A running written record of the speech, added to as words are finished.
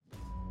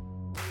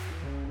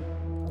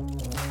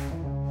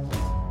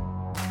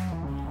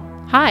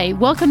Hi,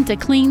 welcome to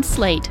Clean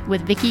Slate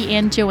with Vicki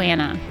and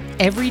Joanna.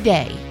 Every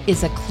day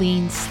is a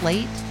clean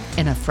slate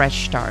and a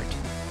fresh start.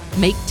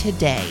 Make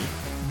today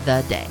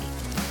the day.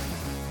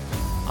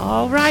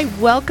 All right,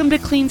 welcome to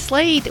Clean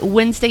Slate,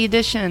 Wednesday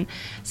edition.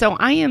 So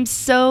I am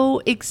so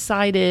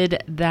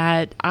excited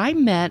that I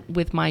met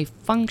with my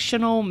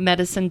functional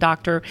medicine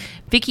doctor.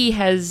 Vicki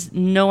has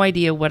no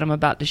idea what I'm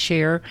about to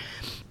share.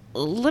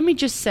 Let me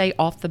just say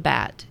off the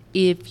bat,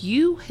 if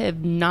you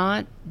have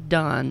not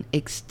done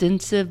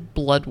extensive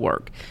blood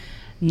work,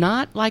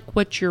 not like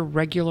what your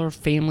regular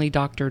family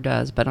doctor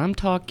does, but I'm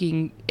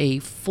talking a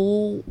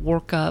full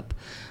workup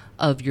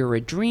of your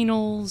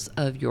adrenals,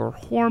 of your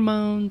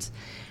hormones.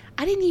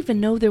 I didn't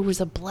even know there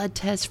was a blood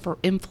test for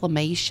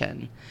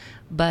inflammation,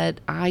 but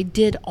I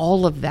did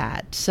all of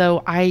that.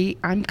 So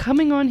I'm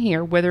coming on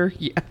here, whether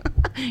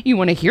you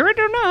want to hear it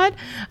or not.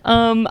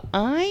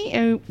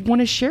 I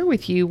want to share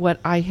with you what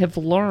I have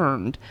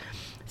learned.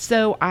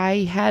 So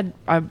I had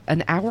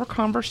an hour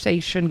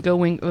conversation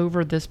going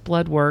over this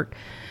blood work.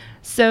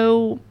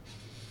 So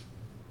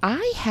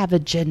I have a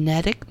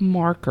genetic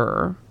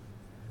marker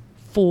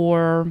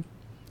for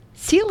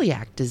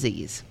celiac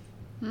disease.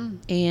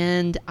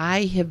 And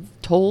I have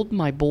told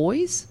my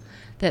boys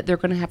that they're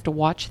going to have to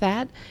watch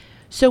that.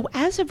 So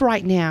as of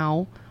right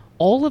now,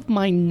 all of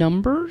my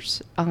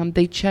numbers,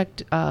 they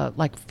checked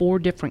like 4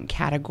 different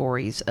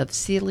categories of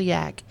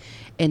celiac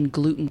and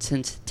gluten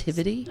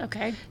sensitivity.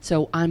 Okay.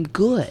 So I'm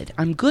good.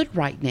 I'm good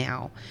right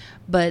now.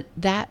 But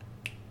that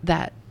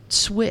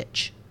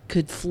switch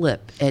could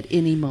flip at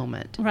any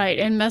moment. Right,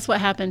 and that's what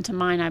happened to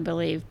mine, I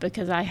believe,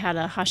 because I had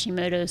a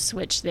Hashimoto's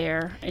switch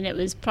there, and it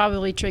was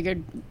probably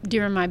triggered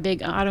during my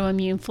big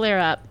autoimmune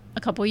flare-up a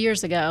couple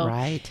years ago.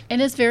 Right.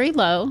 And it's very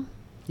low.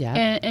 Yeah.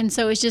 And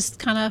so it's just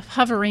kind of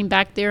hovering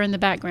back there in the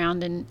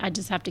background, and I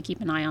just have to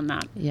keep an eye on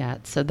that. Yeah,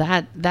 so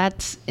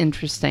that's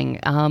interesting.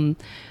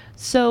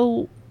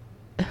 So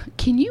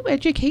can you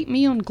educate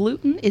me on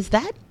gluten? Is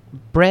that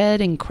bread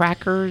and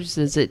crackers?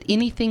 Is it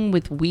anything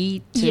with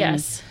wheat?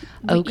 Yes.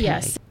 Okay.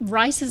 Yes.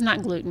 Rice is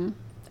not gluten.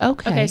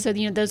 Okay. Okay, so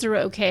those are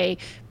okay.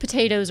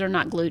 Potatoes are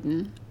not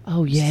gluten.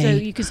 Oh, yay. So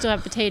you can still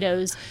have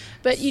potatoes,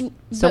 but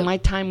my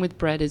time with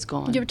bread is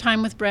gone. Your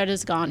time with bread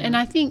is gone. Yeah. And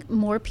I think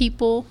more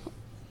people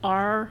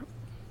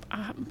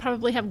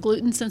probably have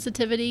gluten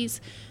sensitivities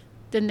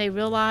than they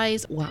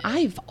realize. Well,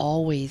 I've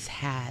always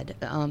had,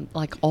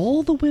 like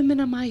all the women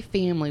in my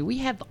family, we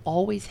have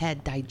always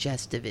had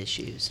digestive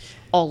issues,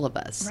 all of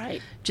us.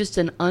 Right. Just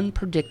an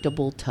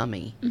unpredictable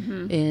tummy.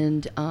 Mm-hmm.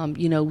 And,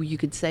 you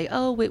could say,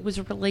 oh, it was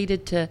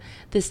related to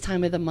this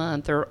time of the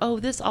month, or, oh,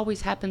 this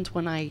always happens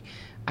when I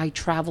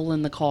travel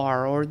in the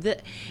car, or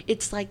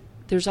it's like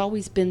there's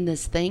always been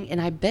this thing,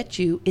 and I bet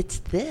you it's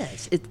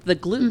the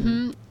gluten.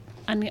 Mm-hmm.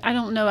 I mean, I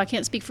don't know, I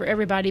can't speak for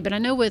everybody, but I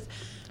know with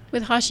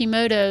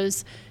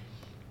Hashimoto's,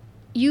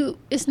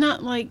 it's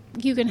not like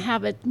you can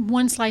have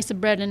one slice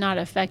of bread and not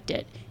affect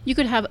it. You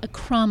could have a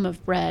crumb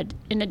of bread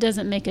and it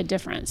doesn't make a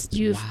difference.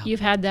 You've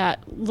had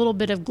that little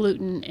bit of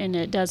gluten and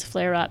it does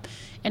flare up.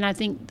 And I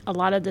think a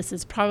lot of this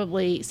is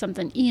probably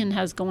something Ian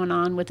has going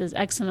on with his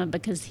eczema,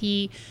 because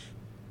he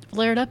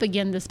flared up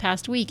again this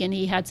past week, and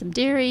he had some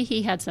dairy,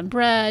 he had some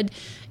bread,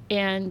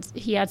 and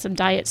he had some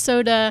diet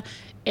soda,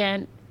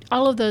 and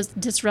all of those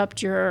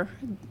disrupt your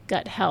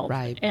gut health.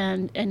 Right.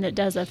 And it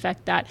does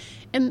affect that.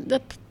 And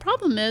the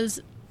problem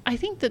is, I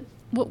think that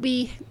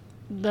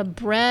the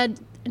bread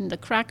and the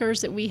crackers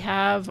that we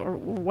have, or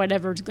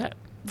whatever's got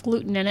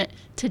gluten in it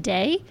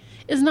today,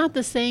 is not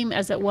the same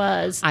as it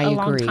was a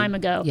long time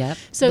ago. Yep.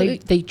 So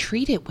they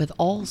treat it with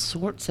all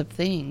sorts of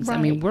things. Right.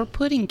 I mean, we're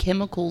putting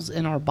chemicals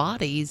in our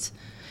bodies,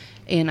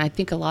 and I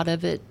think a lot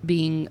of it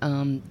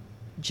being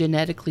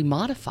genetically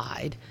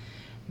modified,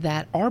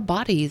 that our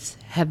bodies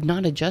have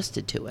not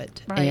adjusted to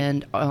it. Right.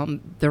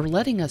 And they're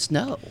letting us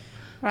know.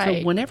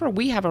 Right. So whenever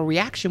we have a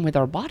reaction with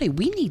our body,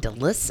 we need to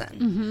listen.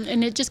 Mm-hmm.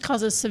 And it just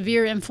causes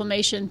severe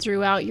inflammation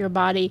throughout your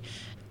body.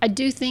 I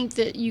do think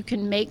that you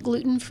can make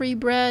gluten-free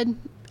bread.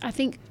 I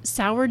think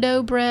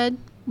sourdough bread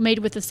made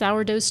with a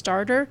sourdough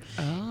starter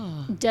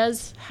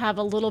does have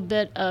a little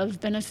bit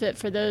of benefit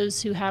for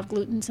those who have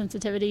gluten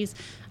sensitivities.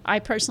 I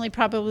personally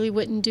probably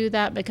wouldn't do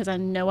that, because I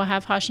know I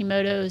have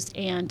Hashimoto's,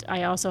 and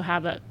I also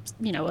have a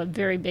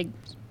very big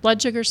blood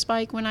sugar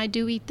spike when I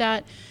do eat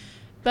that.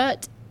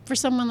 But for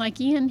someone like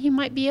Ian, he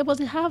might be able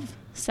to have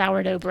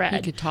sourdough bread.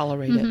 He could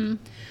tolerate it.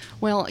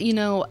 Well,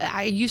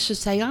 I used to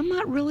say I'm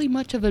not really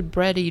much of a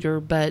bread eater,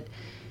 but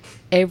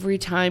every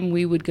time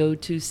we would go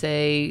to,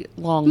 say,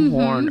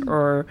 Longhorn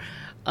or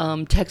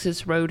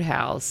Texas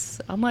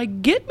Roadhouse, I'm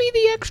like, get me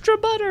the extra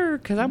butter,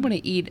 because I'm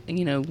going to eat,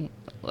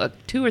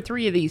 2 or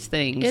 3 of these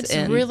things. It's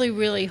really,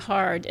 really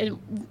hard. And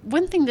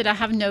one thing that I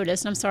have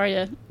noticed, and I'm sorry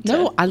to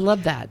No, I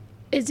love that.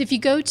 Is if you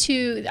go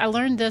to, I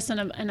learned this in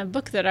a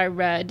book that I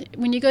read,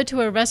 when you go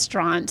to a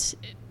restaurant,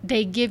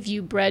 they give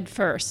you bread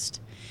first.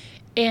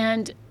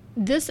 And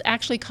this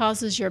actually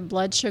causes your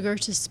blood sugar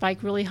to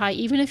spike really high,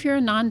 even if you're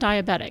a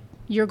non-diabetic.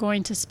 You're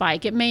going to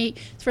spike. It may,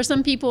 for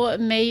some people,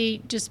 it may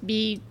just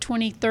be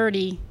 20,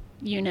 30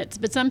 units,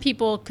 but some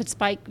people could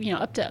spike,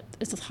 up to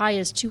as high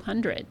as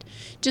 200,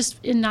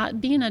 just in not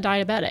being a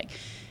diabetic.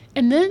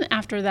 And then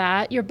after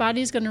that, your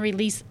body's going to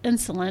release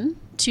insulin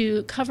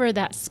to cover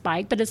that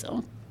spike, but it's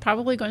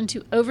probably going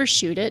to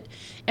overshoot it,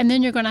 and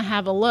then you're going to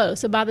have a low.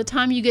 So by the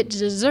time you get to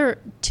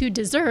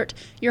dessert,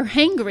 you're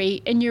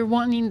hangry and you're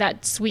wanting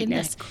that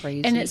sweetness. Isn't that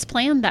crazy? And it's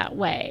planned that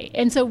way.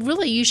 And so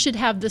really you should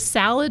have the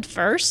salad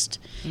first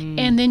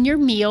and then your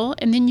meal,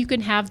 and then you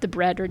can have the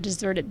bread or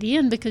dessert at the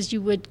end, because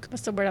you would,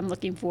 what's the word I'm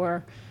looking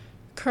for?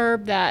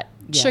 Curb that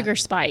sugar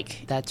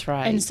spike. That's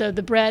right. And so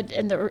the bread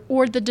and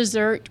or the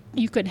dessert,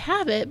 you could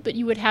have it, but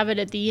you would have it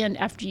at the end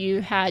after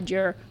you had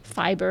your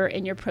fiber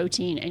and your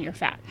protein and your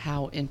fat.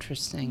 How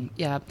interesting.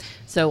 Yeah.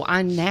 So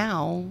I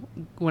now,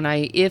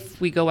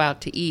 if we go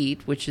out to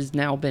eat, which has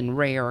now been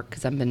rare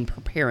because I've been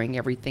preparing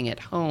everything at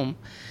home,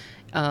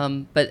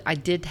 but I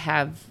did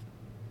have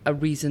a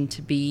reason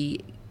to be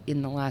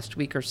in the last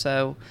week or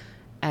so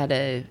at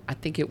I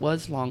think it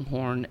was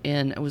Longhorn,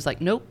 and I was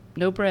like, nope,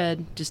 no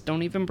bread, just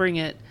don't even bring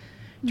it.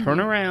 Turn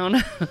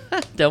around,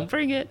 don't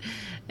bring it.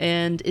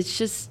 And it's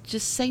just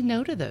say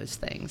no to those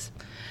things.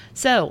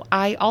 So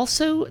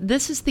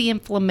this is the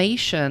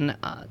inflammation.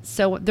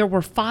 So there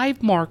were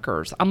 5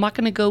 markers. I'm not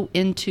going to go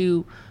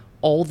into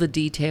all the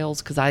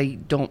details because I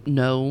don't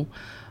know,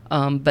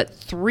 but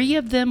 3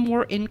 of them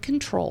were in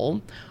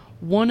control.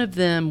 One of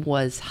them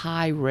was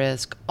high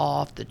risk,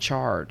 off the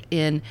chart.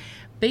 And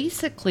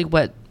basically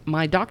what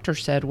my doctor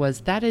said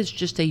was that is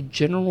just a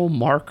general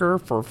marker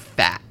for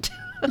fat.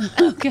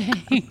 Okay.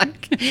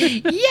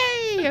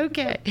 Yay!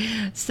 Okay.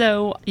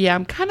 So, yeah,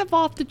 I'm kind of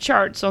off the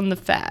charts on the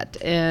fat.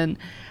 And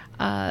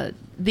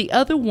the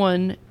other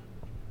one,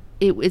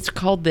 it's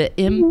called the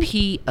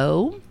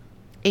MPO.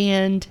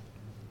 And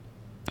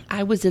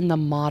I was in the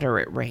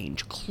moderate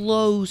range,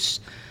 close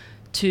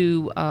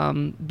to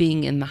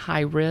being in the high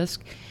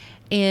risk.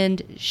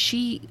 And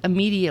she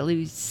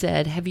immediately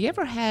said, have you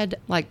ever had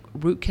like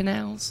root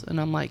canals? And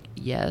I'm like,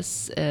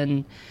 yes.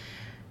 And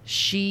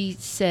she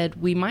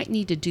said, we might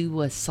need to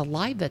do a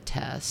saliva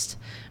test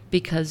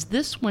because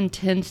this one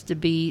tends to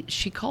be,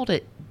 she called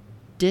it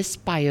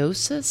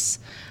dysbiosis,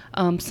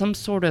 some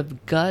sort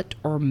of gut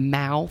or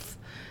mouth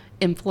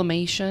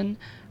inflammation.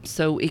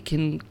 So it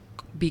can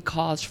be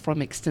caused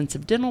from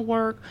extensive dental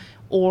work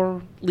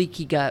or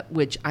leaky gut,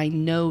 which I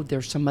know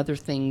there's some other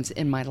things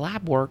in my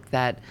lab work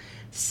that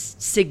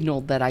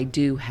signaled that I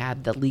do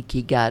have the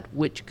leaky gut,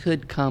 which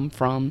could come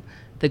from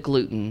the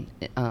gluten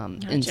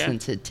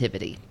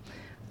insensitivity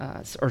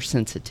or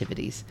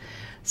sensitivities.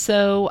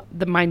 So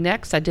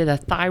I did a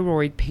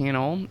thyroid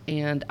panel,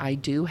 and I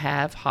do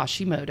have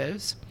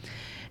Hashimoto's,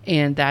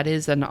 and that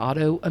is an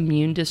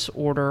autoimmune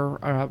disorder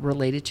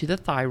related to the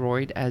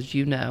thyroid, as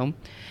you know.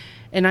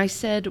 And I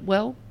said,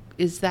 well,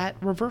 is that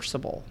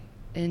reversible?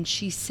 And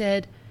she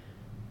said,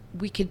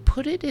 we could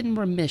put it in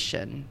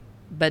remission,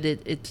 but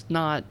it's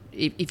not,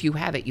 if you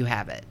have it, you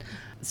have it.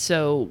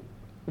 So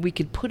we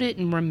could put it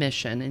in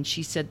remission. And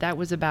she said that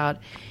was about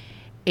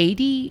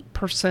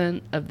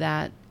 80% of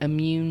that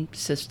immune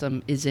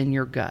system is in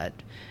your gut.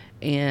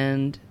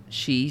 And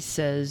she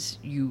says,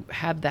 you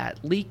have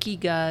that leaky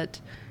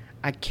gut.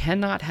 I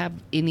cannot have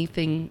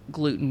anything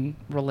gluten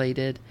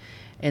related.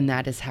 And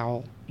that is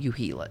how you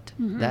heal it.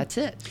 Mm-hmm. That's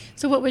it.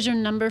 So what was your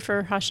number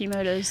for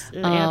Hashimoto's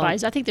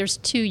antibodies? I think there's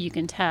 2 you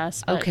can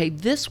test. Okay,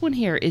 this one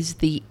here is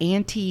the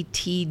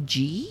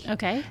anti-TG.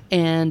 Okay.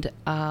 And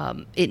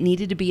it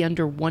needed to be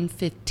under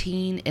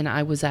 115, and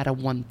I was at a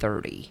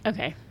 130.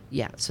 Okay.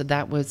 Yeah, so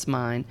that was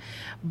mine.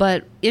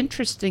 But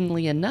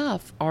interestingly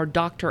enough, our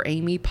Dr.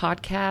 Amy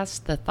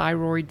podcast, The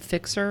Thyroid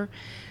Fixer,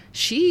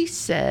 she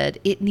said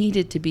it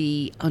needed to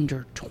be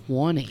under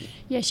 20.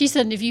 Yeah, she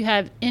said if you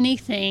have any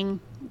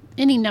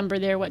number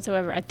there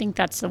whatsoever, I think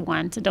that's the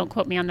one, so don't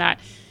quote me on that,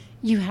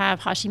 you have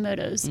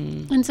Hashimoto's.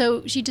 And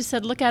so she just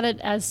said, look at it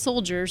as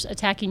soldiers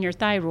attacking your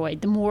thyroid.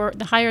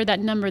 The higher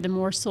that number, the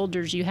more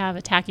soldiers you have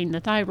attacking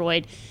the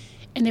thyroid,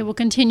 and they will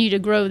continue to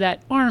grow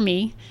that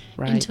army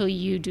until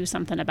you do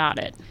something about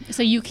it.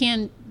 So you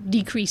can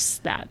decrease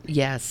that.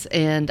 Yes,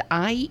 and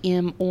I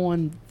am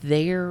on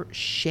their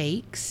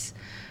shakes.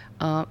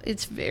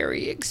 It's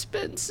very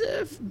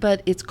expensive,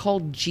 but it's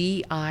called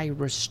GI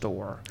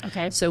Restore.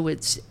 Okay. So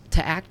it's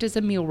to act as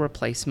a meal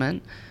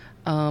replacement,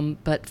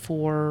 but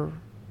for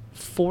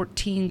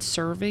 14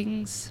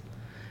 servings,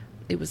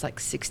 it was like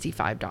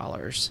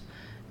 $65.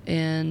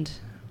 And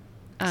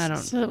I don't...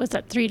 So was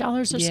that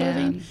 $3 a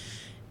serving?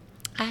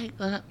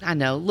 I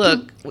know.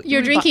 Look.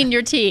 You're drinking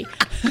your tea.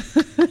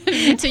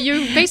 So you're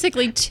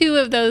basically 2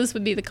 of those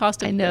would be the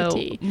cost of the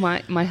tea.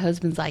 My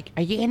husband's like,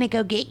 are you going to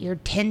go get your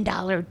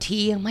 $10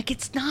 tea? I'm like,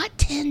 it's not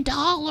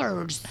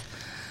 $10.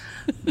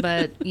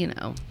 But,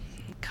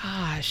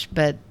 gosh,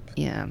 but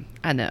yeah,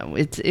 I know.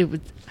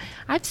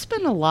 I've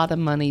spent a lot of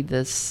money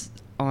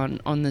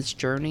on this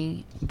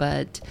journey,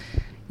 but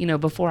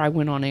before I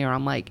went on air,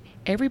 I'm like,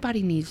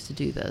 everybody needs to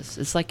do this.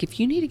 It's like, if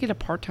you need to get a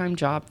part-time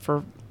job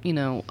for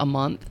a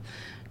month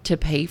to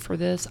pay for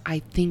this, I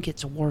think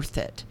it's worth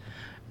it,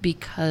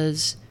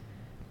 because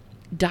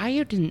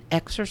diet and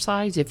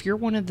exercise, if you're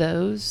one of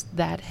those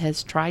that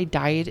has tried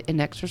diet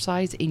and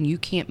exercise and you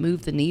can't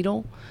move the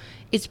needle,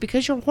 it's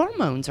because your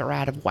hormones are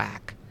out of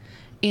whack.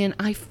 And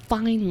I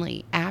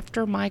finally,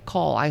 after my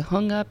call, I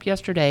hung up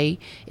yesterday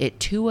at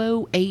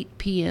 2:08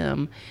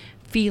 p.m.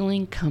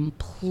 feeling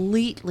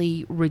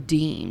completely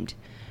redeemed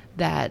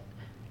that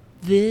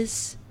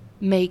this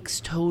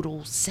makes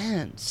total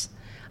sense.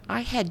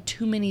 I had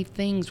too many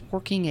things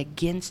working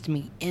against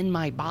me in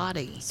my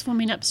body.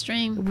 Swimming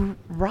upstream.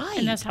 Right.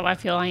 And that's how I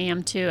feel I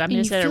am too. I'm And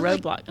just you at a feel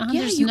like, roadblock.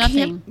 yeah, There's you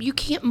nothing. you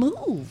can't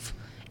move.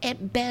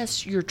 At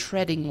best, you're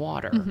treading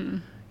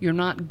water. You're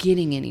not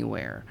getting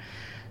anywhere.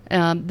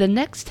 The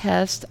next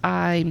test,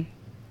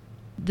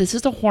 this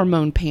is a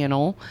hormone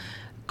panel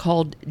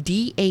called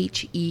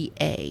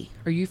DHEA.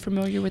 Are you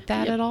familiar with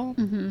that at all?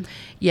 Mm-hmm.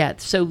 Yeah,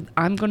 so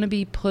I'm going to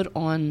be put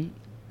on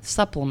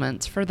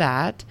supplements for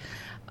that.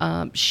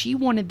 She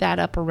wanted that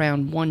up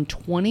around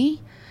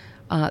 120.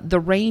 The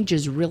range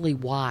is really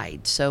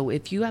wide. So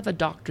if you have a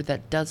doctor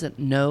that doesn't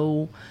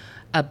know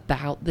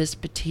about this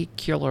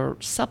particular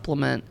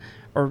supplement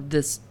or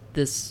this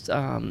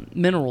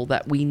mineral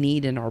that we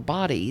need in our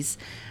bodies,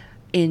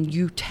 and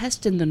you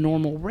test in the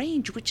normal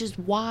range, which is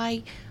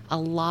why a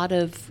lot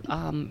of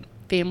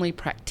family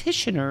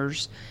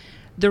practitioners,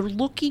 they're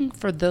looking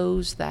for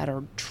those that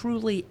are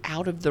truly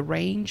out of the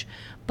range.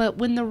 But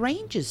when the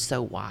range is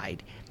so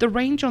wide, the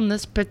range on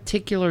this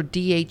particular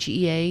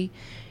DHEA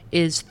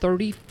is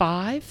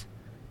 35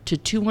 to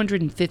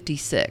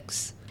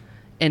 256,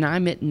 and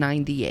I'm at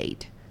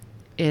 98.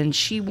 And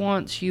she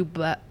wants you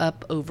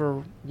up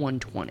over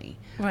 120.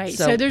 Right.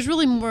 So there's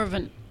really more of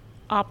an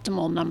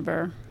optimal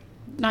number,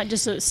 not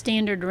just a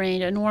standard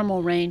range, a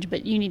normal range,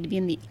 but you need to be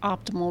in the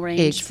optimal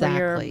range for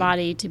your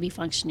body to be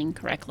functioning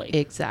correctly.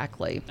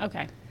 Exactly.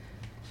 Okay.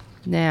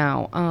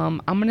 Now,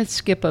 I'm going to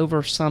skip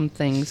over some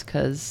things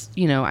because,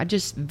 I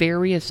just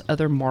various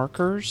other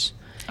markers.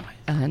 Okay.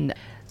 And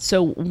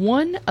so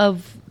one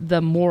of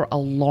the more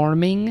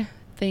alarming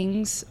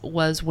things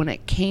was when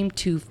it came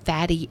to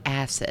fatty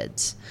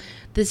acids.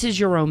 This is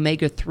your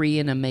omega-3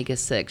 and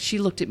omega-6. She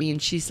looked at me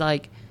and she's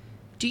like,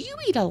 do you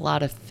eat a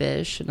lot of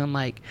fish? And I'm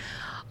like,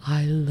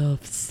 I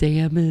love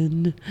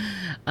salmon.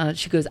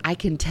 She goes, I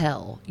can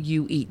tell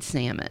you eat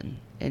salmon.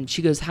 And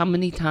she goes, how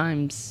many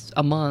times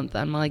a month?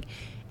 I'm like,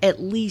 at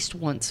least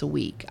once a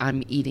week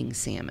I'm eating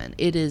salmon.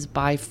 It is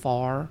by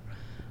far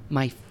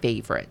my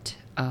favorite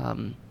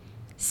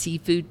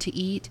seafood to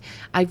eat.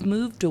 I've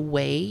moved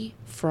away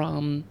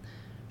from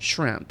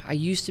shrimp. I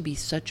used to be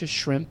such a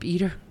shrimp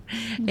eater.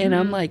 And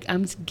I'm like,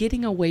 I'm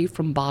getting away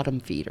from bottom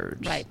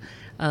feeders. Right.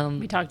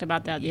 We talked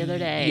about that the other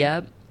day.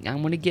 Yep. I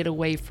want to get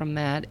away from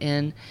that.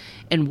 And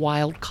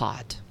wild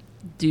caught.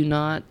 Do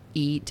not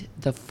eat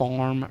the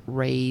farm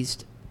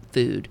raised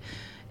food.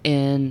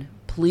 And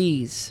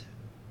please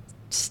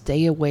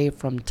stay away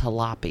from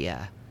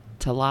tilapia.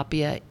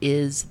 Tilapia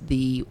is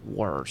the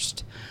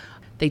worst.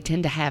 They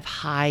tend to have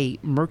high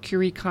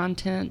mercury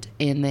content,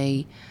 and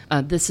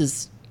this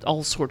is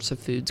all sorts of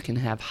foods can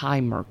have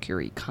high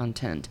mercury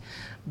content,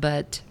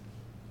 but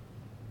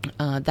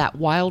that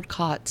wild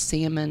caught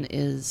salmon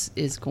is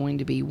going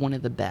to be one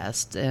of the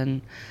best.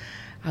 And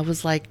I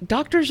was like,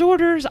 doctor's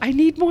orders, I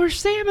need more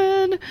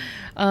salmon.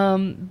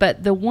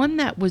 But the one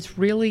that was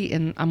really,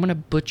 and I'm going to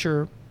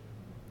butcher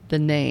the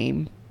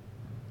name.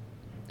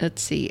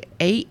 Let's see,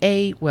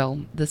 AA,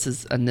 well, this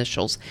is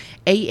initials,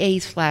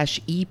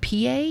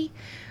 AA/EPA.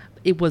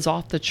 It was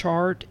off the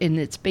chart, and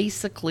it's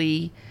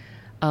basically,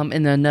 and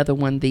another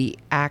one,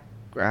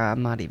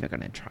 I'm not even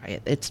going to try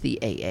it. It's the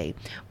AA.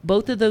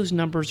 Both of those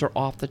numbers are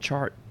off the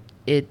chart.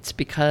 It's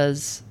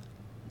because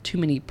too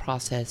many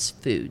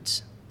processed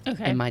foods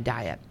in my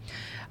diet.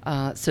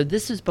 So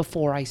this is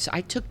before I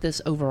took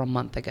this over a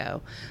month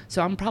ago.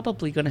 So I'm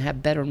probably going to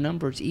have better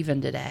numbers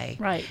even today.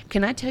 Right.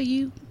 Can I tell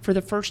you, for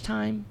the first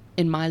time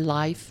in my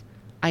life,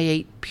 I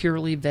ate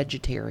purely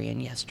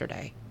vegetarian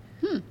yesterday.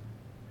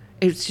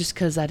 It's just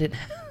because I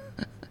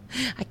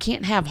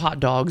can't have hot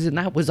dogs, and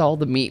that was all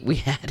the meat we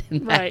had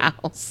in the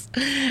house.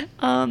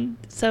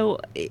 So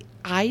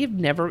I have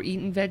never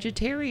eaten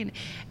vegetarian,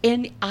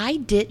 and I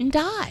didn't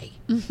die.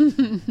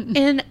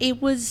 And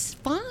it was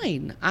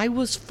fine. I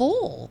was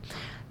full.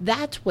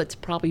 That's what's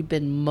probably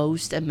been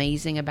most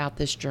amazing about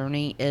this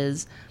journey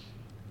is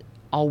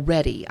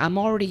I'm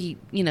already,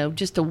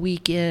 just a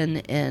week in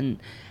and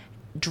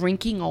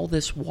drinking all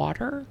this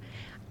water.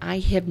 I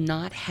have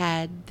not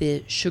had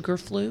the sugar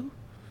flu.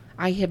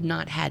 I have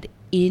not had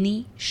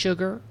any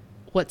sugar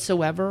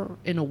whatsoever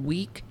in a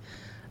week.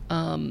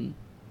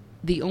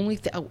 The only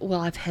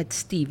I've had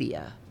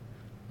stevia.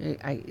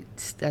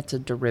 That's a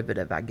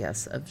derivative, I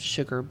guess, of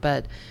sugar,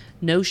 but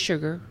no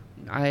sugar.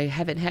 I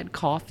haven't had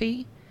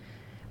coffee.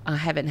 I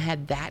haven't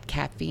had that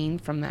caffeine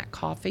from that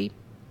coffee.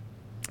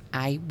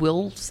 I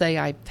will say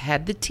I've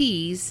had the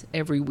teas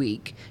every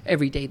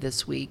day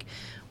this week,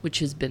 which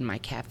has been my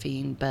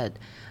caffeine, but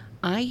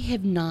I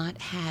have not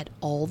had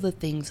all the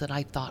things that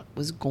I thought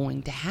was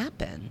going to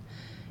happen.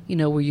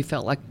 Where you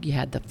felt like you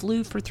had the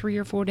flu for 3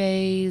 or 4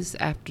 days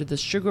after the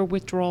sugar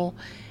withdrawal.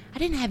 I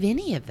didn't have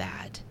any of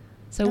that.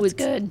 So That's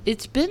good.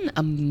 It's been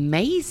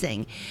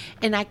amazing.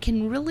 And I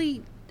can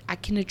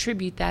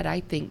attribute that, I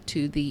think,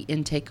 to the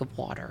intake of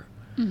water.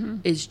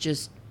 Is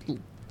just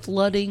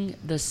flooding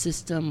the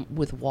system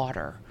with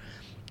water.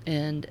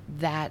 And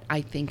that,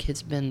 I think,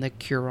 has been the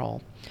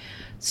cure-all.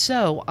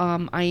 So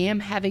I am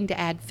having to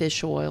add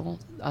fish oil.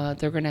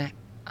 They're going to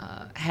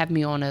have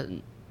me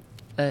on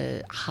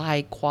a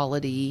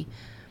high-quality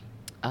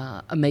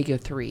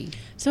omega-3.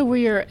 So were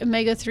your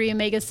omega-3,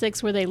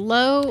 omega-6, were they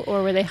low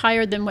or were they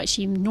higher than what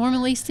she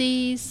normally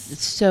sees?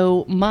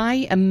 So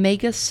my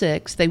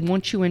omega-6, they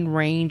want you in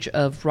range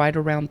of right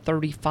around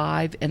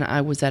 35, and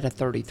I was at a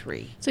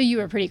 33. So you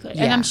were pretty close.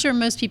 Yeah. And I'm sure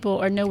most people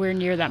are nowhere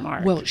near that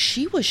mark. Well,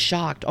 she was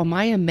shocked. On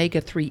my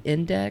omega-3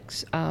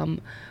 index,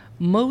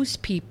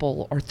 most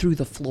people are through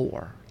the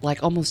floor,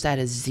 like almost at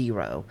a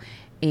 0.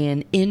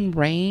 And in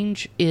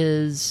range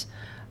is,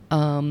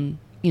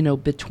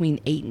 between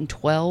 8 and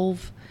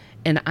 12,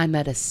 and I'm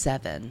at a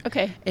 7.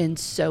 Okay. And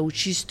so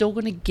she's still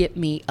going to get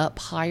me up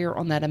higher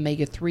on that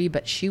omega-3,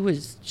 but she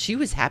was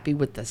happy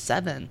with the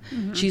 7.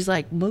 She's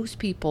like, most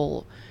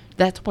people,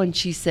 that's when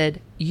she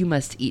said, you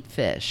must eat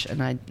fish.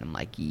 And I'm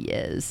like,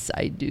 yes,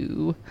 I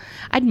do.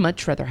 I'd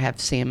much rather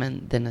have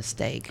salmon than a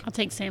steak. I'll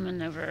take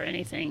salmon over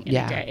anything in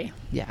a day.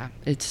 Yeah,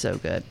 it's so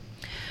good.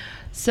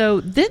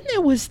 So then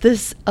there was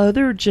this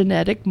other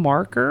genetic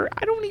marker.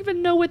 I don't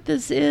even know what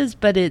this is,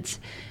 but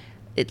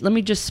let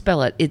me just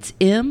spell it. It's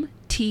MTHFR.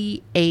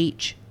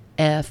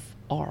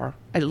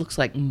 It looks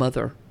like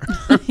mother.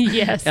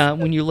 Yes.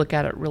 When you look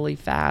at it really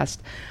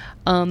fast.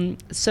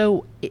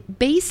 So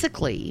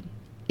basically,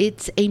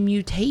 it's a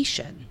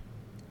mutation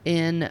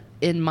in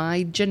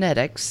my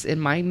genetics,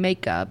 in my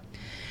makeup,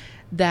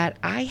 that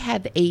I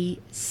have a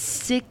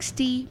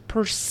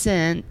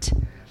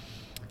 60%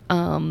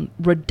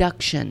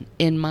 reduction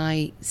in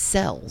my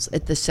cells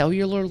at the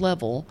cellular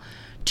level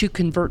to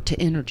convert to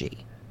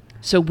energy.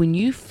 So when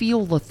you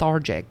feel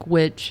lethargic,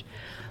 which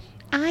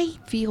I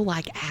feel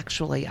like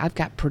actually I've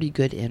got pretty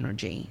good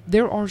energy.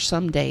 There are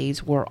some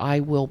days where I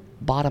will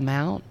bottom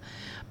out,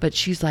 but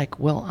she's like,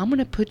 well, I'm going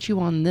to put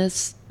you on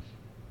this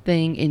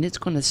thing and it's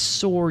going to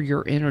soar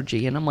your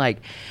energy. And I'm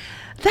like,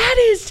 that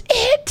is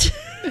it.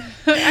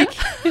 I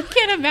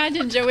can't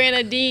imagine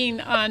Joanna Dean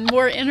on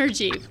more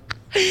energy.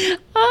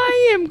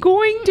 I am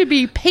going to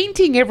be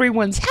painting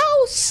everyone's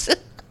house.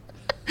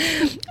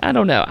 I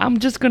don't know. I'm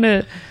just going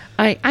to...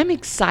 I'm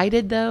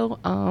excited though.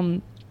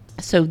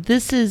 So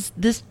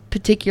this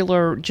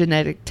particular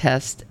genetic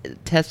test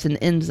tests an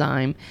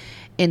enzyme,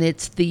 and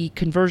it's the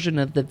conversion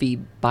of the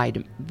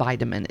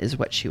vitamin is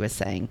what she was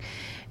saying.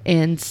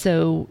 And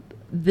so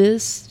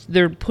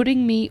they're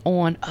putting me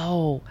on.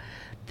 Oh,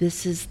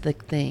 this is the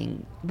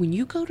thing. When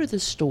you go to the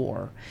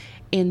store,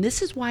 and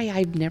this is why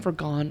I've never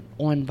gone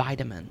on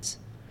vitamins,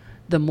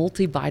 the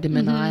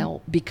multivitamin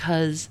aisle,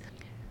 because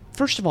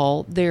first of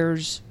all,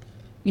 there's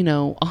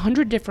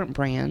 100 different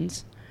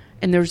brands,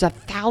 and there's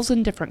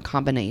 1,000 different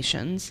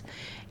combinations,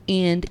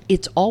 and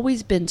it's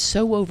always been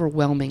so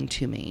overwhelming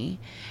to me.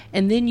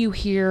 And then you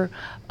hear,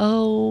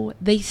 oh,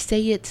 they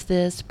say it's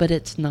this, but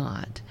it's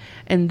not.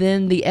 And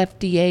then the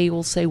FDA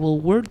will say,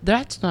 well,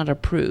 that's not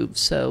approved,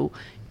 so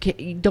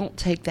don't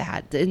take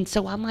that. And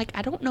so I'm like,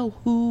 I don't know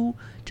who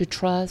to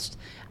trust.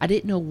 I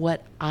didn't know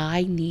what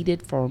I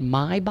needed for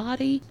my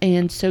body.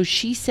 And so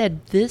she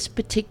said this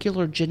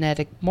particular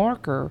genetic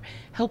marker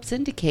helps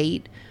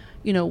indicate,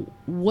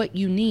 what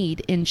you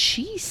need. And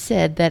she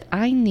said that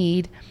I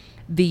need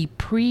the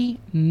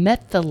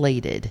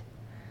pre-methylated,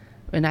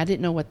 and I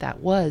didn't know what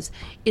that was.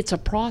 It's a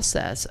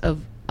process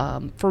of,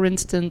 for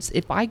instance,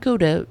 if I go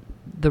to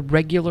the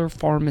regular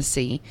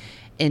pharmacy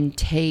and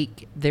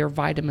take their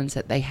vitamins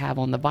that they have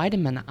on the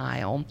vitamin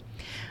aisle,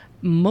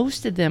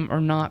 most of them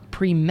are not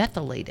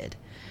pre-methylated,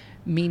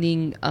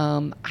 meaning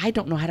I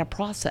don't know how to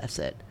process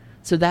it.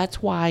 So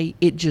that's why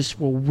it just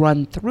will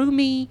run through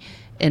me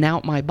and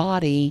out my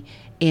body,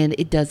 and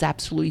it does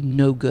absolutely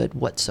no good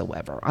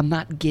whatsoever. I'm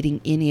not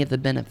getting any of the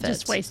benefits.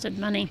 Just wasted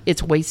money.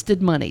 It's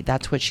wasted money.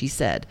 That's what she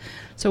said.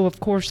 So, of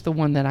course, the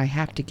one that I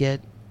have to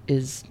get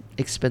is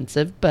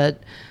expensive,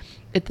 but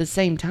at the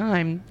same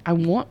time, I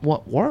want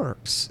what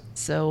works.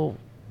 So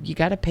you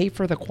got to pay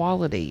for the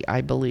quality,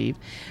 I believe.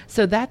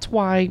 So that's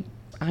why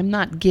I'm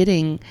not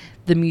getting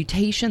the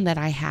mutation that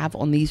I have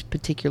on these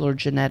particular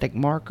genetic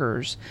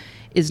markers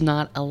is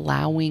not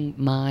allowing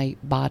my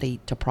body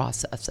to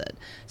process it.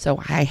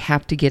 So I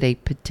have to get a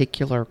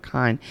particular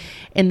kind.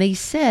 And they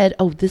said,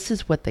 this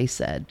is what they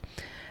said,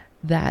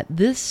 that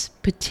this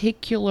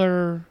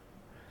particular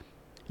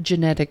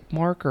genetic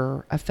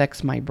marker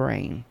affects my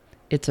brain.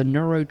 It's a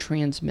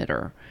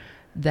neurotransmitter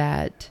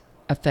that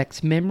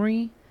affects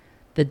memory,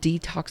 the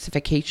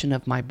detoxification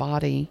of my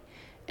body,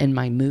 and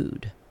my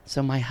mood.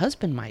 So my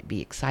husband might be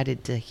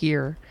excited to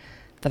hear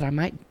that I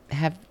might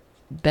have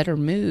better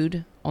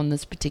mood on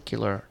this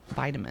particular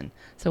vitamin.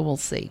 So we'll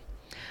see.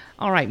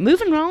 All right,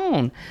 moving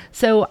on.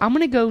 So I'm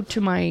going to go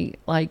to my,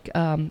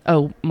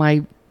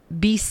 my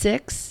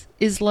B6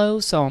 is low,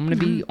 so I'm going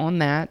to be on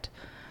that.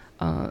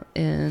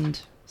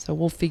 And so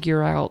we'll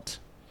figure out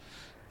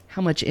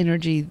how much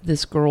energy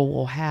this girl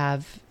will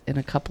have in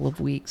a couple of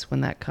weeks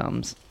when that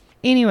comes.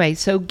 Anyway,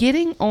 so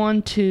getting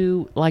on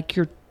to like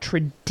your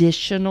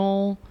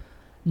traditional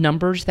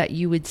numbers that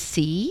you would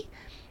see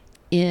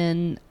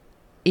in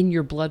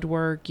your blood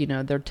work,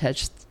 they're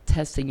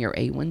testing your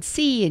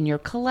A1C and your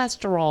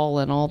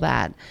cholesterol and all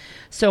that.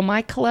 So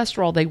my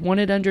cholesterol, they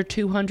wanted under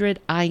 200.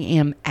 I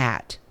am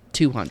at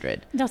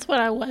 200. That's what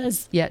I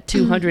was. Yeah,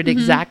 200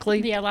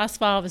 exactly. Yeah, last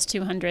fall I was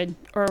 200,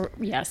 or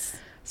yes.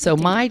 So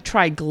my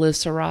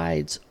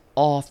triglycerides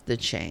off the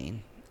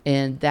chain.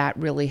 And that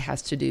really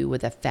has to do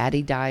with a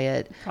fatty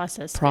diet,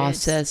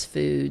 processed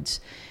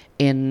foods,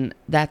 and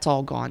that's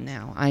all gone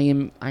now. I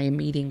am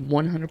eating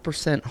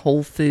 100%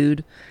 whole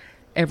food.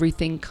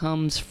 Everything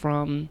comes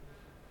from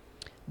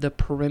the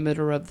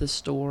perimeter of the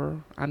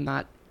store. I'm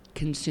not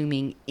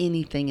consuming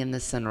anything in the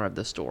center of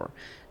the store.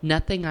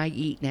 Nothing I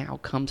eat now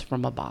comes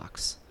from a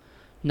box.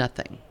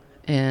 Nothing.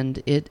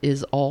 And it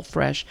is all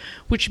fresh,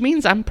 which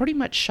means I'm pretty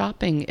much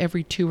shopping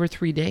every 2 or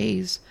 3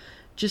 days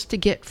just to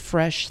get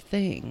fresh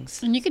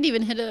things. And you could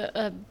even hit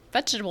a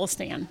vegetable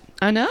stand.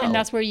 I know. And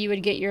that's where you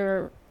would get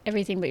your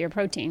everything but your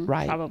protein,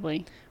 right.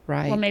 Probably.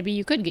 Right. Well, maybe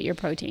you could get your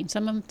protein.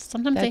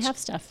 Sometimes they have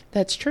stuff.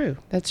 That's true.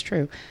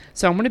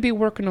 So I'm going to be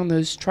working on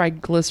those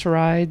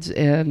triglycerides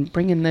and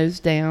bringing those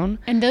down.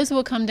 And those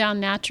will come down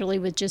naturally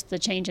with just the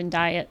change in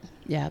diet.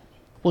 Yeah.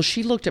 Well,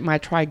 she looked at my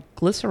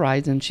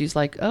triglycerides and she's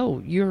like,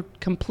 "Oh, you're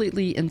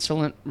completely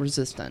insulin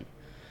resistant."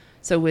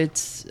 So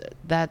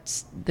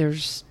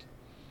there's.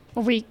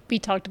 Well, we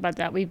talked about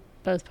that. We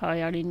both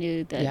probably already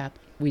knew that. Yeah,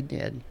 we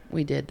did.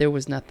 There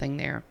was nothing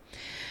there.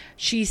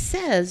 She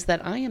says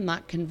that I am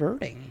not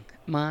converting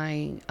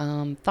my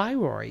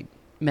thyroid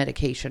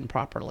medication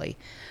properly.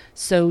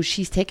 So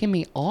she's taking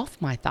me off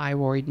my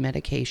thyroid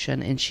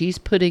medication and she's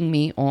putting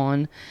me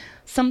on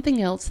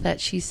something else that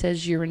she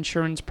says your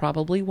insurance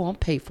probably won't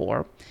pay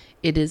for.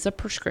 It is a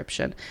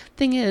prescription.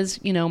 Thing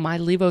is, my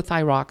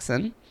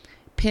levothyroxine,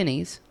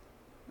 pennies,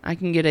 I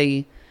can get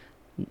a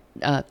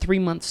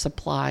 3-month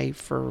supply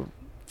for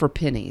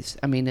pennies.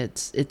 I mean,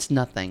 it's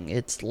nothing.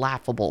 It's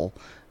laughable.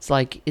 It's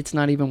like, it's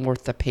not even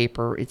worth the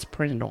paper it's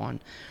printed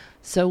on.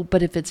 So,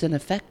 but if it's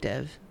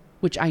ineffective,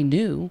 which I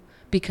knew,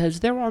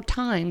 because there are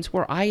times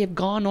where I have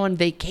gone on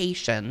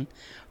vacation,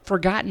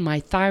 forgotten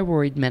my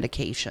thyroid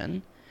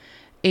medication,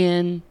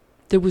 and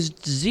there was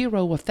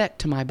zero effect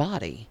to my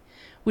body,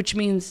 which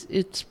means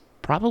it's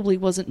probably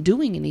wasn't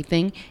doing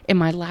anything, and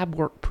my lab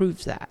work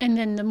proves that. And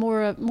then the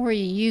more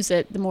you use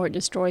it, the more it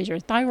destroys your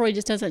thyroid.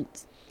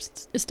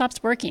 It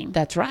stops working.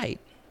 That's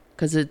right.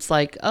 Because it's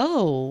like,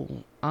 I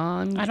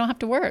don't have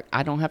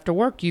to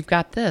work. You've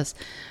got this.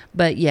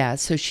 But yeah,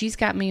 so she's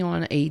got me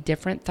on a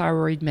different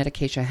thyroid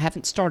medication. I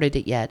haven't started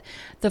it yet.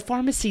 The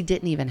pharmacy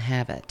didn't even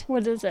have it.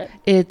 What is it?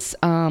 It's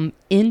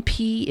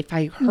NP, if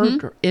I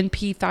heard,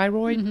 NP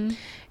thyroid. Mm-hmm.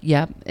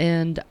 Yep.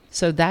 And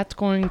so that's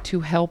going to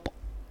help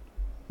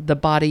the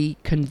body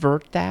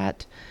convert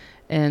that.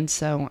 And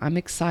so I'm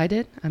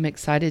excited.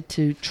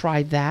 To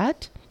try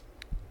that.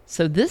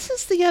 So this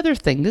is the other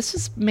thing. This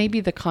is maybe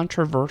the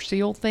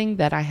controversial thing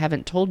that I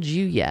haven't told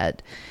you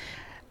yet.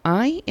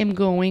 I am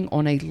going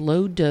on a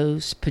low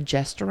dose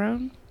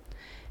progesterone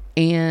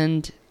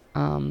and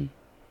what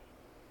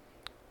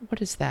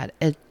is that?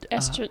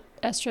 Estradiol.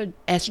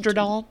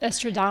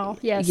 Estradiol,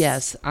 yes.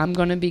 Yes, I'm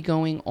going to be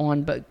going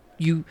on, but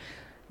you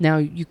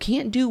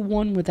can't do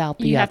one without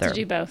the other. You have to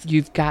do both.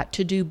 You've got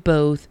to do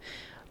both.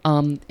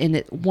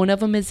 And one of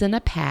them is in a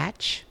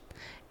patch.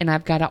 And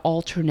I've got to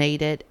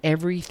alternate it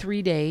every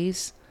 3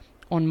 days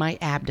on my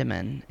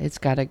abdomen. It's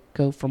got to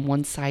go from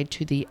one side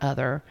to the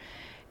other.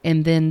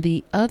 And then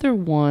the other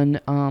one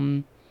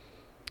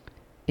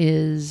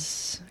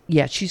she's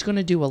going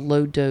to do a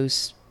low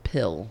dose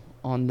pill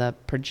on the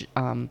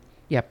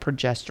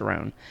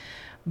progesterone.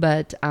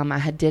 But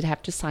I did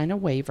have to sign a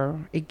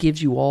waiver. It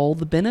gives you all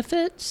the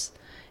benefits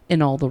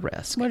and all the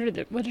risks. What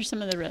are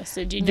some of the risks?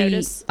 Did you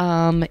notice?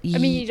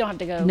 You don't have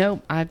to go.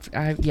 No, I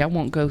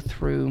won't go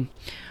through.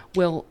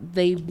 Well,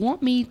 they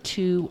want me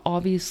to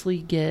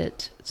obviously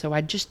so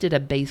I just did a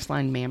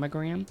baseline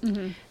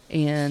mammogram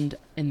and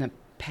in the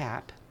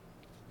PAP.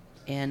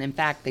 And in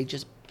fact, they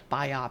just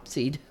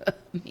biopsied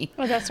me.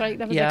 Oh, that's right.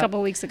 That was a couple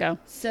of weeks ago.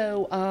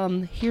 So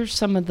here's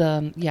some of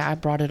I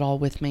brought it all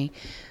with me.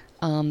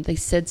 They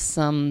said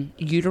some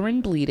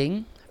uterine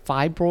bleeding,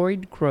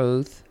 fibroid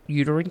growth,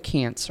 uterine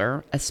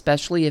cancer,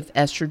 especially if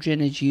estrogen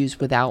is used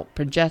without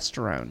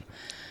progesterone.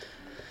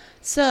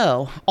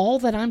 So all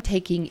that I'm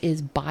taking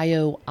is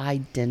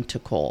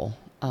bioidentical.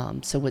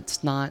 So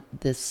it's not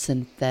this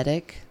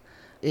synthetic.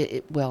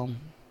 It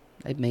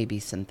may be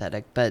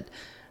synthetic, but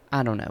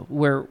I don't know.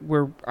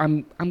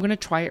 I'm going to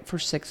try it for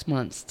 6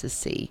 months to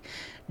see.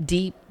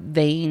 Deep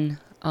vein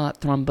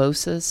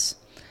thrombosis,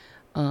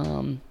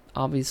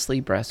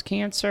 obviously breast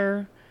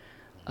cancer.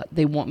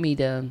 They want me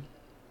to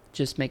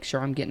just make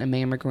sure I'm getting a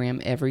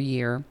mammogram every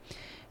year.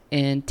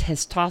 And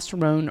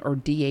testosterone or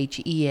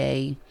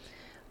DHEA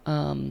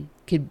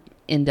could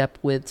end up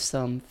with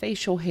some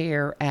facial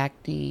hair,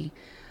 acne.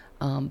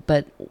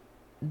 But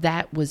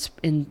that was,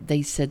 and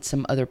they said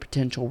some other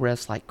potential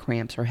risks like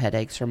cramps or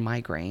headaches or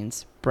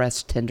migraines,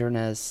 breast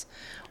tenderness,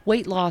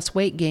 weight loss,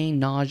 weight gain,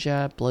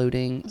 nausea,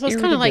 bloating, So it's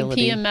kind of like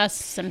irritability. PMS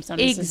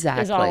symptoms.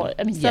 Exactly. Is all,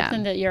 I mean,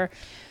 something that you're...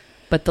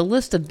 But the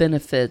list of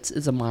benefits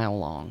is a mile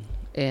long.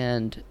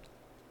 And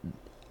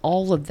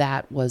all of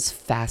that was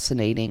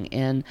fascinating.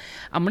 And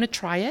I'm going to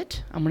try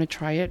it. I'm going to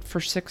try it for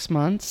 6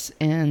 months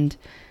and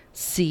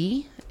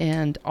see.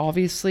 And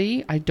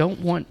obviously, I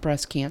don't want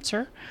breast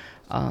cancer.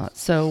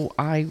 So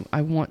I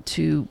want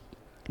to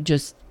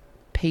just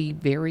pay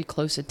very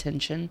close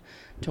attention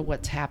to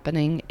what's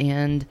happening.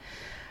 And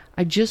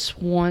I just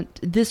want,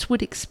 this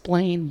would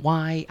explain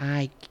why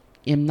I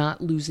am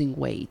not losing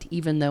weight,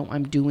 even though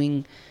I'm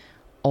doing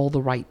all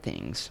the right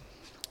things.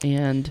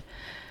 And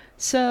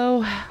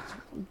so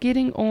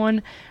getting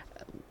on,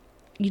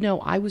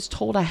 I was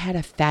told I had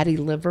a fatty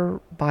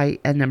liver by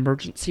an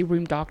emergency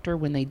room doctor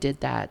when they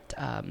did that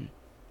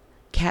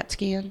CAT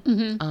scan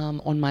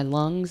on my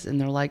lungs.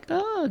 And they're like,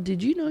 oh,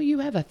 did you know you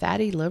have a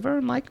fatty liver?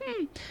 I'm like,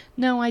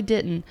 no, I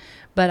didn't.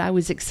 But I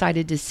was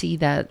excited to see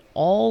that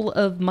all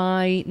of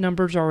my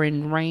numbers are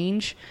in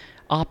range,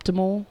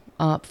 optimal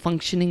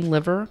functioning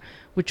liver,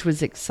 which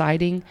was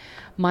exciting.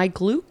 My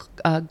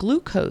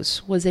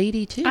glucose was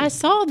 82. I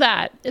saw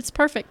that. It's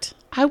perfect.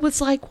 I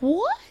was like,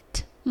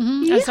 what?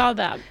 I saw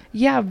that.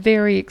 Yeah,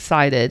 very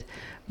excited.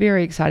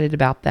 Very excited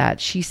about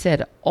that. She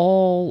said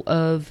all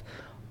of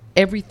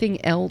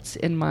everything else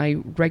in my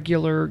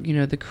regular,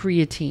 the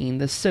creatine,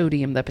 the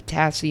sodium, the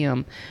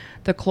potassium,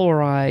 the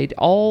chloride,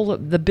 all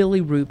the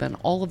bilirubin,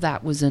 all of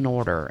that was in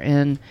order.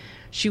 And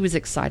she was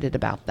excited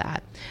about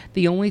that.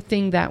 The only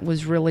thing that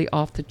was really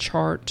off the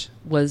chart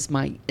was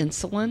my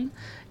insulin,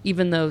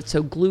 even though,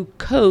 so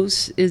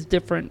glucose is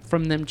different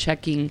from them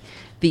checking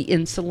the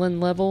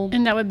insulin level.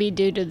 And that would be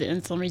due to the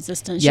insulin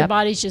resistance. Yep. Your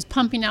body's just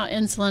pumping out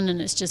insulin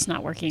and it's just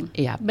not working.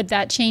 Yeah. But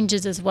that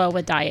changes as well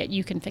with diet.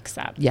 You can fix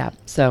that. Yeah.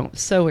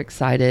 So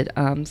excited.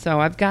 So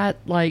I've got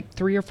like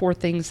 3 or 4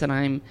 things that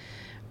I'm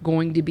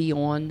going to be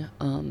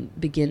on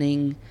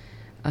beginning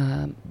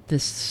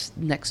this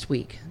next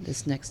week.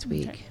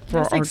 Okay.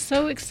 That's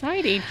so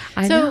exciting.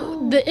 I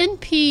know. The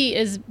NP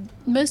is,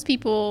 most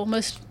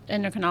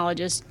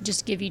endocrinologists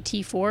just give you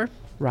T4.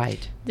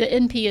 Right. The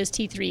NP is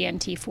T3 and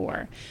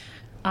T4.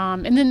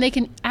 And then they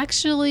can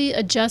actually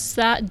adjust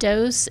that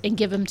dose and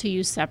give them to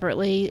you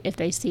separately if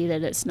they see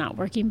that it's not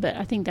working. But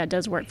I think that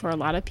does work for a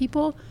lot of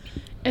people.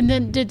 And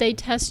then did they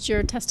test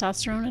your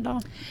testosterone at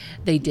all?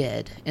 They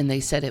did, and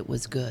they said it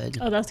was good.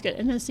 Oh, that's good.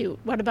 And then see,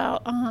 what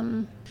about,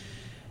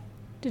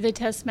 did they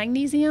test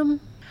magnesium?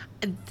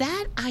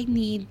 That I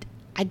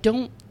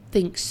don't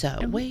think so.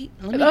 Wait,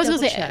 let me I was double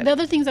going to say, check. the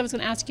other things I was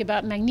going to ask you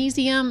about,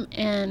 magnesium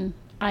and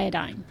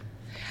iodine.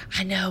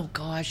 I know,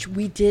 gosh,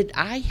 we did.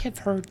 I have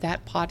heard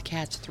that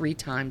podcast 3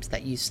 times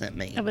that you sent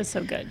me. That was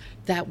so good.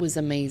 That was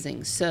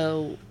amazing.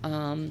 So,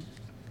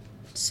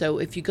 so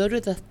if you go to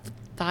the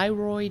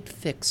Thyroid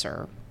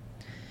Fixer,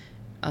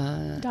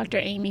 Dr.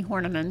 Amy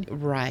Horniman.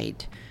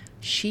 right,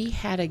 she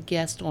had a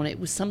guest on it. It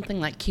was something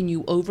like, can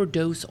you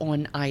overdose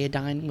on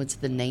iodine was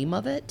the name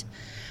of it.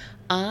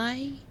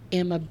 I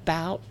am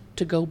about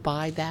to go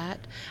buy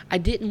that. I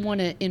didn't want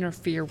to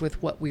interfere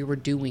with what we were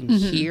doing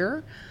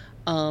here.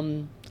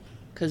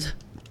 Because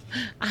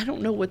I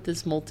don't know what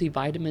this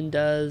multivitamin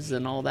does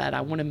and all that.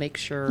 I want to make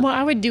sure. Well,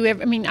 I would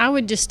I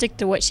would just stick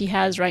to what she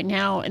has right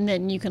now, and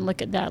then you can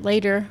look at that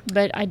later.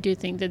 But I do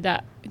think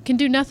that can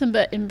do nothing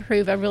but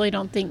improve. I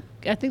think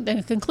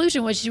the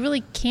conclusion was you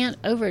really can't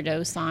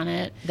overdose on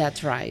it.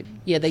 That's right.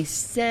 Yeah, they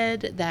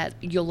said that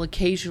you'll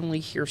occasionally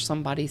hear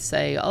somebody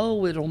say,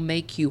 oh, it'll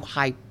make you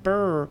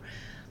hyper.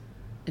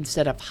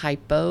 Instead of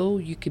hypo,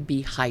 you could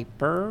be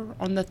hyper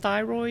on the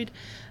thyroid.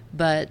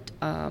 But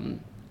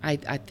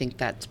I think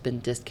that's been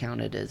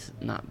discounted as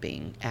not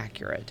being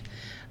accurate.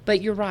 But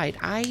you're right.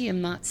 I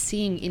am not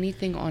seeing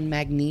anything on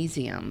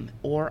magnesium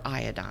or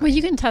iodine. Well,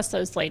 you can test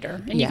those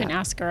later, and you Yeah. can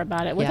ask her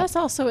about it. Well, Yeah. that's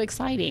also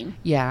exciting.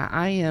 Yeah,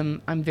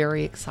 I'm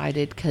very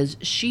excited because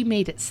she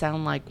made it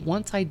sound like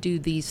once I do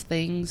these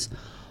things,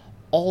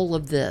 all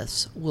of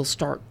this will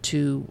start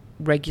to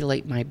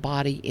regulate my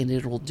body and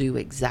it'll do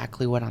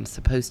exactly what I'm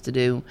supposed to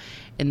do.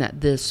 And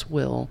that this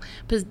will,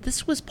 because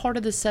this was part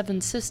of the 7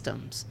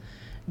 systems.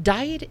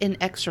 Diet and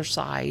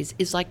exercise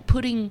is like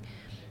putting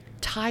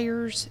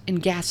tires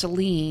and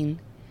gasoline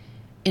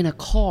in a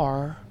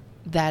car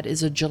that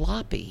is a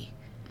jalopy.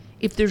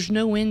 If there's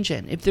no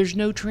engine, if there's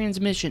no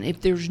transmission,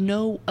 if there's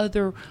no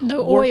other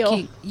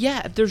oil.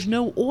 Yeah, if there's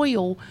no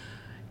oil,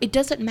 it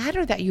doesn't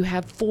matter that you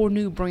have 4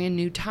 brand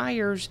new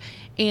tires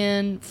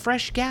and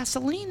fresh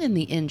gasoline in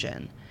the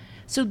engine.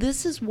 So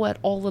this is what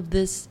all of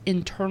this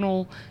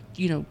internal,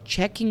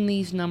 checking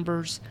these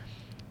numbers,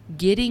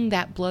 getting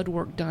that blood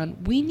work done.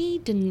 We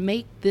need to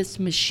make this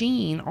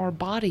machine, our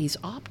bodies,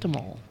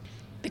 optimal.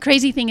 The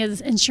crazy thing is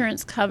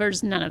insurance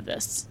covers none of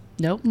this.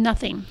 Nope.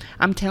 Nothing.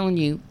 I'm telling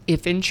you,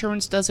 if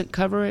insurance doesn't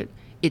cover it,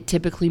 it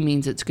typically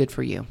means it's good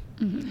for you.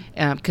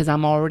 because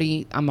I'm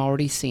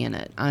already seeing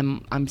it.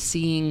 I'm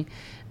seeing,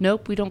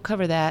 nope, we don't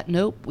cover that.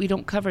 Nope, we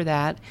don't cover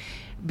that,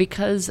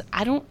 because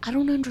I don't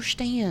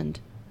understand.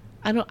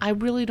 I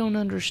really don't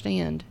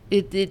understand.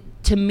 It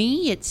to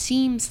me, it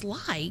seems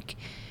like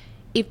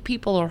if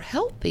people are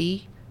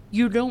healthy,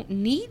 you don't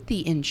need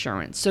the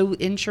insurance. So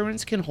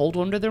insurance can hold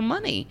on to their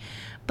money.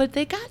 But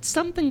they got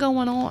something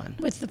going on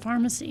with the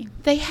pharmacy.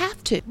 They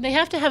have to. They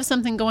have to have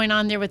something going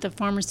on there with the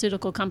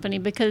pharmaceutical company,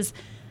 because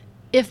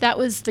if that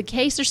was the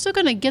case, they're still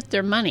going to get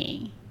their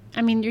money.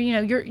 I mean,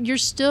 they're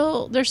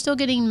still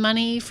getting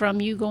money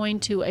from you going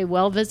to a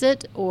well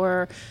visit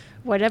or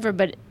whatever,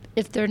 but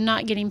if they're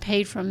not getting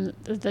paid from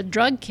the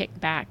drug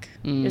kickback,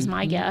 is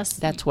my guess.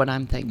 That's what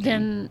I'm thinking.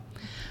 Then,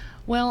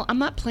 well, I'm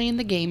not playing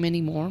the game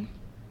anymore,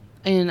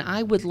 and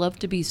I would love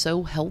to be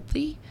so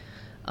healthy,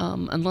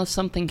 unless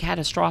something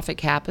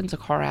catastrophic happens, a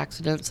car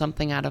accident,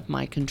 something out of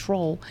my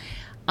control.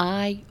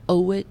 I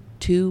owe it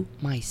to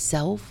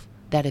myself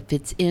that if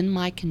it's in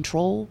my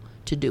control,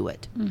 to do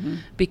it.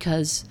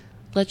 Because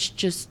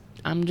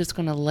I'm just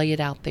going to lay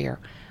it out there.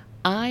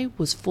 I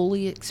was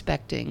fully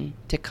expecting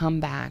to come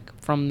back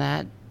from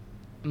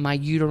my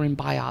uterine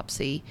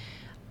biopsy.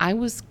 I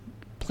was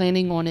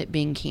planning on it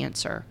being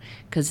cancer,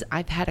 because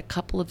I've had a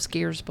couple of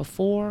scares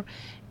before,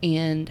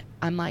 and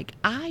I'm like,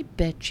 I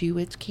bet you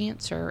it's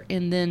cancer.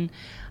 And then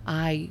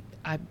I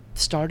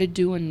started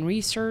doing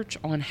research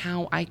on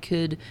how I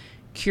could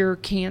cure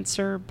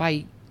cancer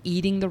by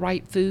eating the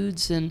right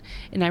foods, and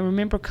I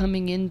remember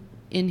coming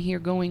in here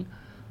going,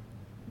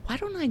 why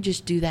don't I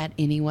just do that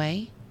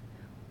anyway?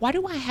 Why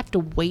do I have to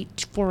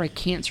wait for a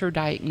cancer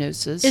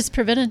diagnosis? it's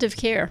preventative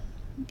care.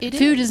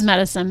 Food is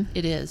medicine.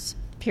 It is.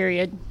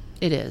 Period.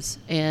 It is.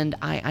 And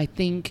I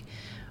think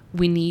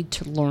we need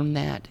to learn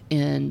that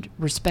and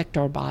respect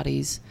our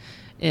bodies.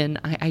 And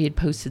I had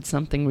posted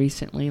something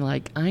recently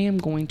like, I am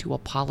going to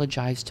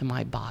apologize to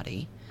my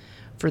body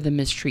for the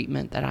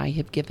mistreatment that I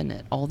have given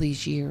it all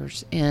these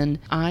years. And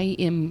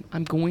I'm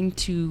going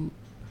to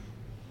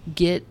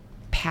get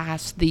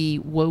past the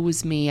woe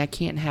is me, I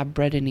can't have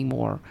bread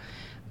anymore.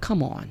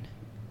 Come on.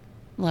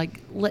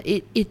 Like,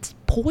 it's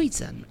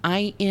poison.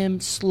 I am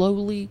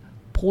slowly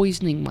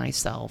poisoning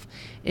myself,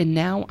 and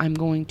now I'm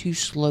going to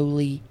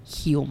slowly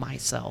heal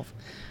myself.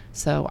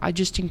 So I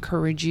just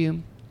encourage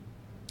you,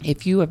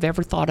 if you have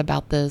ever thought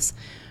about this,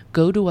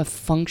 go to a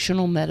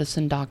functional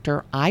medicine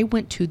doctor. I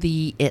went to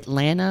the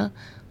Atlanta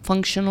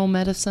functional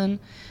medicine,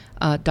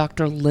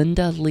 Dr.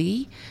 Linda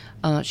Lee.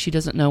 She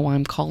doesn't know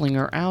I'm calling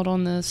her out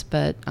on this,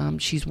 but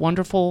she's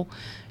wonderful.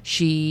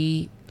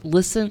 She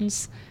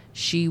listens.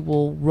 She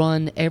will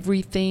run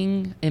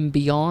everything and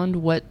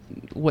beyond what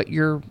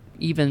you're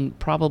even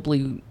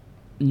probably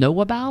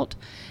know about,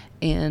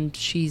 and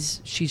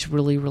she's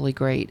really, really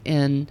great.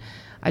 And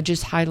I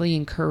just highly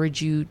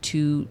encourage you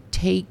to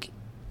take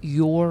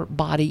your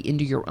body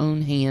into your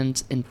own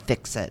hands and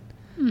fix it.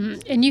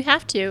 And you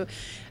have to.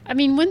 I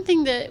mean, one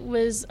thing that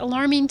was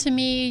alarming to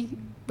me,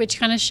 which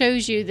kind of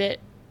shows you that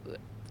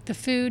the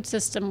food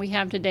system we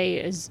have today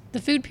is the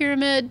food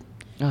pyramid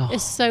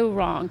is so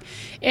wrong.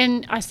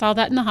 And I saw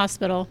that in the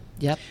hospital.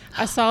 Yep.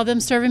 I saw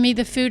them serving me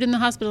the food in the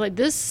hospital. Like,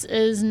 this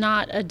is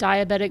not a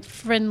diabetic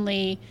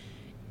friendly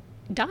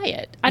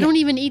diet. I don't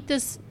even eat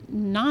this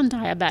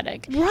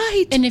non-diabetic.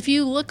 Right. And if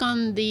you look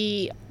on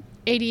the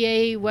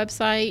ADA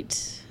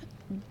website,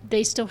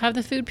 they still have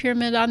the food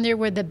pyramid on there,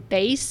 where the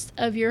base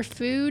of your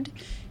food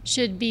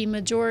should be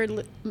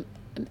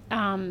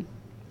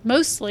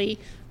mostly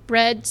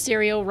bread,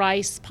 cereal,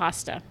 rice,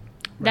 pasta.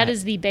 That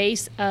is the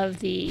base of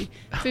the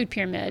food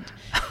pyramid.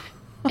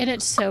 And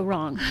it's so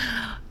wrong.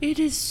 It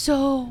is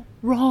so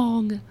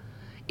wrong.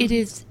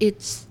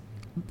 It's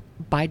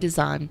by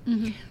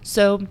design.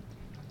 So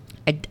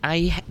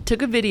I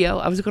took a video.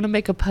 I was going to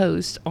make a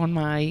post on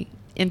my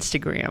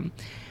Instagram.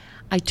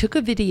 I took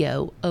a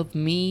video of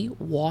me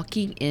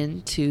walking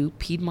into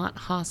Piedmont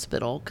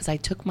Hospital, because I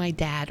took my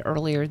dad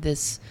earlier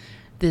this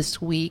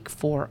week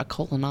for a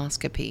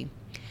colonoscopy.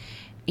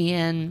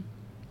 And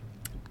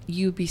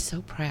you'd be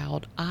so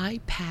proud. I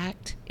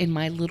packed in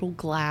my little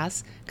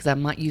glass, because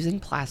I'm not using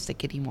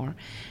plastic anymore,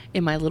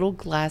 in my little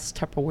glass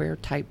Tupperware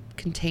type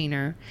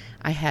container,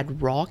 I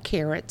had raw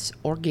carrots,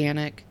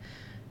 organic,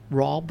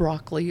 raw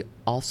broccoli,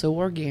 also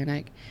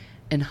organic,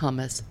 and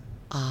hummus.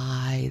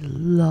 I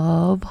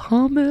love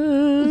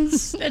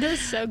hummus. It is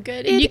so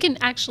good. And you can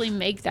actually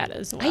make that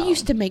as well. I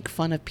used to make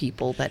fun of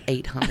people that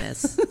ate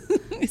hummus.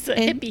 It's a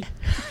hippie.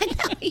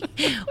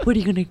 What, are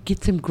you going to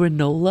get some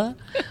granola?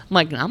 I'm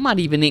like, I'm not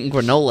even eating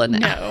granola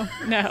now.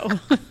 No.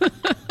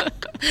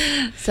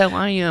 So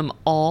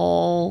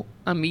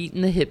I'm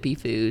eating the hippie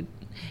food.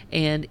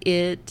 And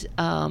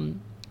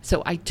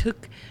so I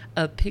took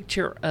a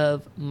picture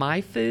of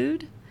my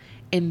food,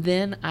 and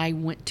then I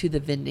went to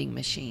the vending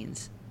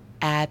machines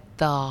at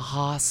the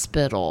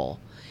hospital.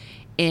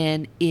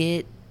 And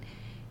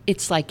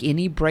it's like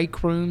any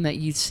break room that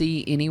you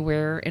see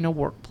anywhere in a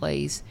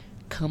workplace.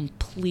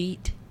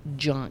 Complete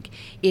junk.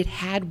 It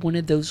had one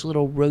of those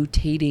little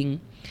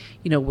rotating,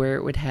 where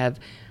it would have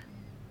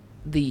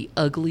the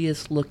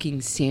ugliest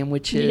looking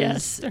sandwiches.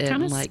 Yes, they're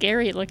kind of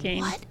scary looking.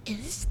 What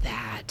is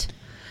that?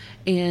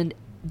 And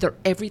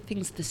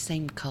everything's the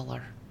same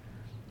color.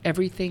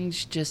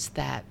 Everything's just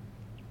that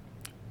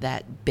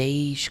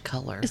beige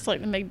color. It's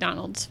like the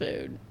McDonald's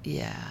food.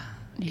 Yeah.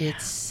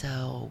 It's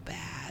so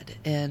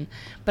bad.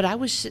 But I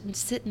was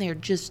sitting there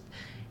just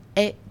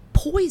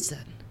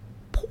poison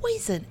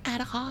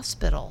at a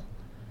hospital.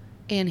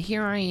 And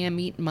here I am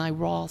eating my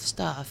raw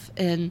stuff.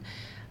 And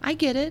I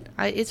get it.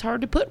 It's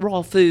hard to put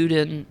raw food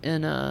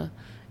in a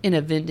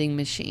vending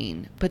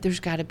machine, but there's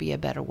got to be a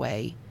better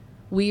way.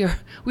 We are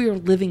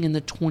living in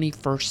the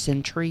 21st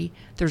century.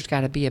 There's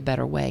got to be a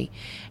better way.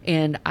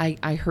 And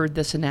I heard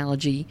this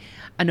analogy.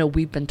 I know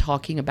we've been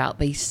talking about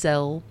they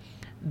sell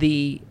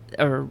the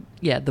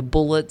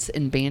bullets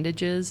and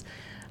bandages.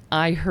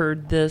 I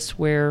heard this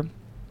where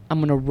I'm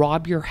going to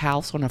rob your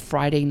house on a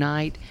Friday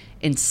night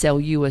and sell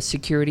you a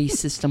security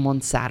system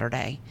on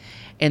Saturday.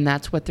 And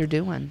that's what they're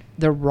doing.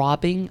 They're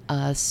robbing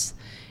us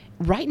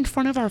right in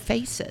front of our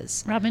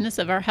faces. Robbing us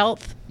of our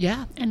health.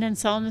 Yeah. And then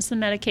selling us the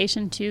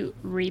medication to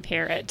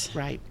repair it.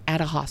 Right. At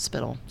a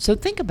hospital. So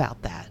think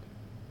about that.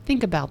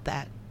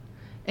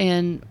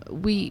 And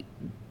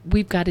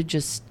we've got to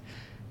just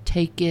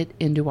take it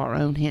into our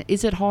own hand.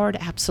 Is it hard?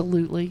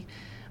 Absolutely.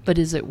 But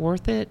is it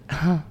worth it?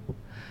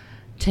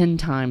 10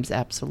 times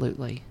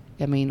absolutely.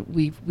 I mean,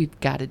 we've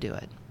got to do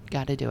it.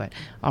 Got to do it.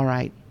 All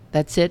right.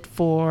 That's it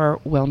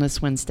for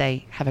Wellness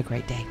Wednesday. Have a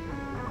great day.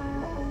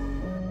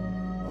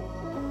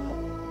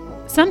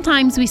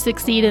 Sometimes we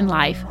succeed in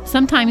life.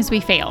 Sometimes we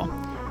fail.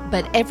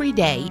 But every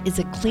day is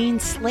a clean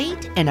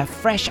slate and a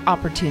fresh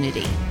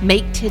opportunity.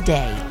 Make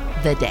today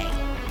the day.